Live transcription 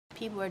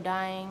People are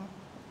dying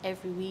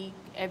every week,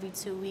 every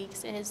 2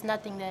 weeks, and it's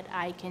nothing that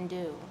I can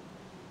do.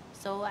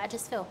 So I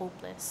just feel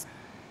hopeless.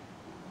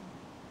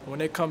 When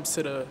it comes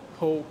to the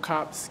whole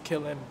cops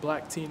killing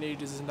black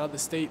teenagers in other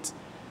states,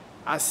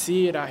 I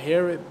see it, I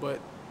hear it, but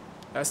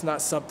that's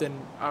not something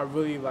I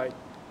really like,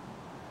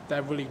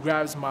 that really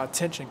grabs my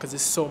attention, because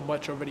there's so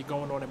much already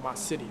going on in my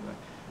city. Like,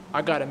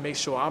 I gotta make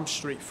sure I'm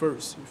straight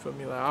first, you feel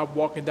me? Like, I'm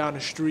walking down the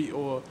street,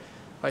 or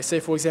like, say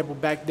for example,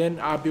 back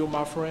then, I'd be with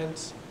my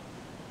friends,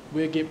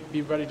 we'd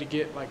be ready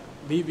to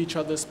leave each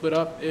other, split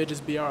up, it'd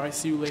just be, all right,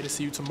 see you later,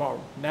 see you tomorrow.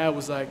 Now it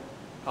was like,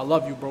 I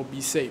love you, bro, be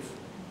safe.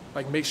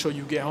 Like, make sure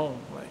you get home,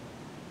 like,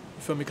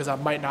 you feel me? Because I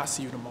might not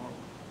see you tomorrow.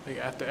 Like,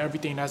 after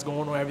everything that's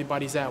going on,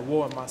 everybody's at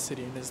war in my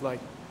city, and it's like,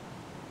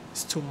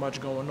 it's too much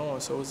going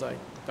on. So it's like,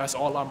 that's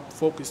all I'm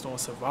focused on,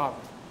 surviving.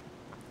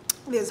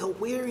 There's a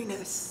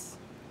weariness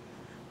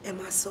in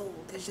my soul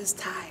that's just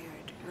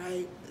tired,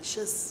 right? It's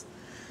just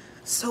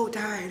so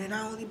tired, and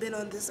I've only been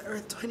on this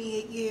earth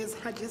 28 years,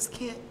 and I just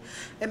can't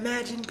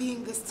imagine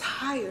being this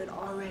tired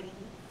already.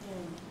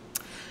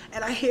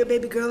 And I hear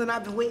baby girl, and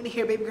I've been waiting to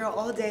hear baby girl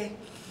all day,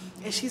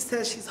 and she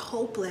says she's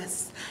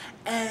hopeless,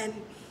 and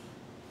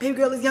baby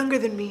girl is younger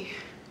than me,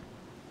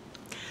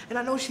 and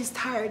I know she's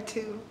tired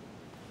too.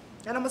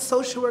 And I'm a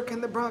social worker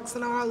in the Bronx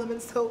and Harlem,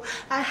 and so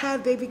I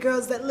have baby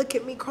girls that look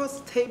at me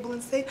across the table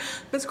and say,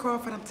 Miss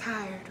Crawford, I'm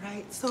tired,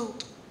 right? So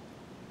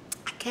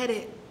I get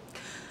it.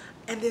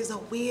 And there's a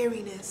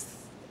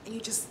weariness, and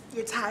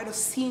you're tired of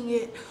seeing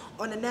it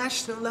on a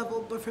national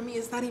level, but for me,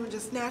 it's not even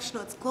just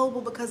national, it's global,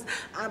 because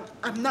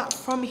I'm not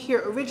from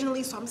here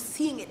originally, so I'm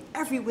seeing it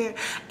everywhere,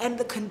 and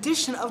the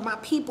condition of my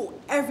people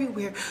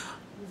everywhere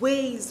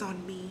weighs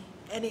on me,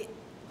 and it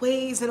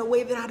weighs in a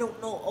way that I don't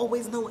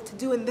always know what to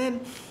do. And then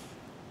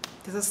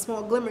there's a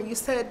small glimmer. You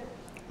said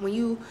when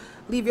you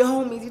leave your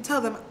homies, you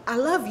tell them, I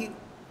love you.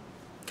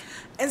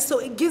 And so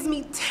it gives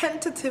me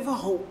tentative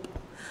hope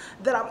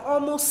that I'm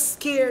almost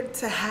scared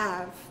to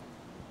have.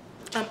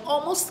 I'm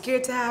almost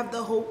scared to have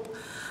the hope,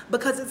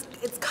 because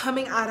it's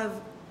coming out of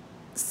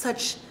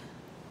such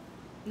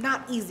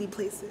not easy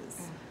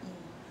places.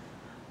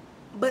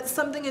 But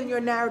something in your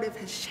narrative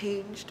has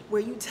changed,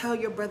 where you tell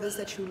your brothers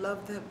that you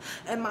love them.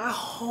 And my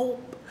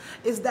hope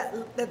is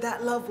that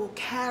that love will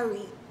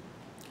carry.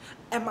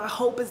 And my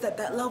hope is that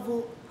that love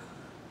will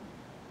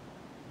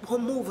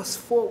move us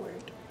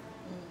forward.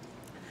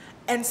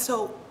 And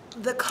so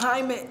the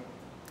climate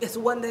is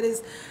one that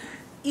is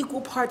equal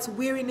parts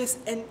weariness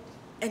and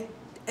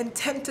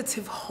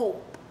tentative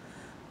hope.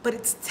 But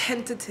it's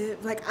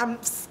tentative. Like,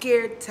 I'm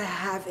scared to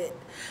have it.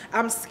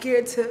 I'm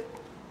scared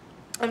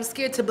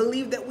to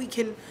believe that we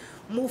can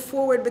move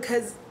forward,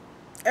 because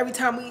every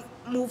time we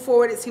move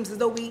forward, it seems as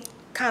though we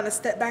kind of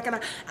step back, and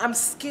I'm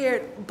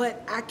scared,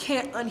 but I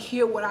can't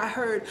unhear what I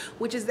heard,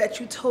 which is that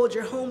you told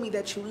your homie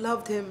that you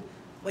loved him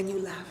when you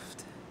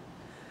left.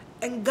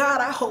 And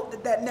God, I hope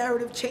that that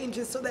narrative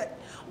changes, so that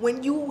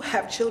when you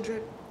have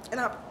children, and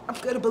I'm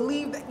going to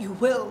believe that you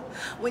will,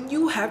 when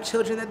you have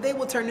children, that they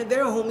will turn to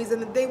their homies and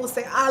that they will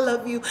say, I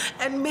love you.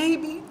 And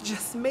maybe,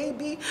 just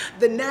maybe,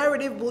 the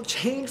narrative will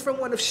change from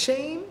one of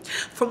shame,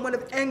 from one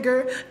of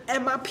anger,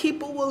 and my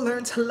people will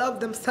learn to love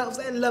themselves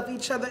and love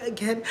each other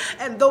again.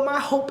 And though my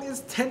hope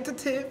is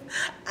tentative,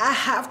 I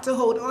have to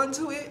hold on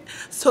to it,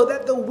 so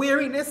that the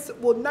weariness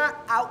will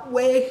not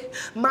outweigh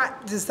my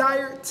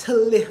desire to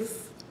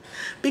live.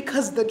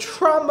 Because the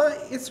trauma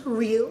is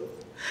real,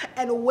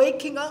 and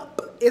waking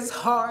up is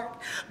hard,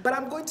 but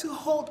I'm going to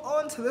hold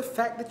on to the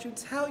fact that you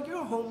tell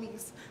your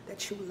homies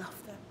that you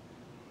love them.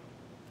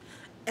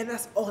 And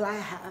that's all I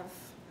have,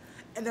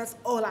 and that's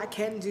all I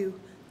can do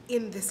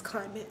in this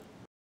climate.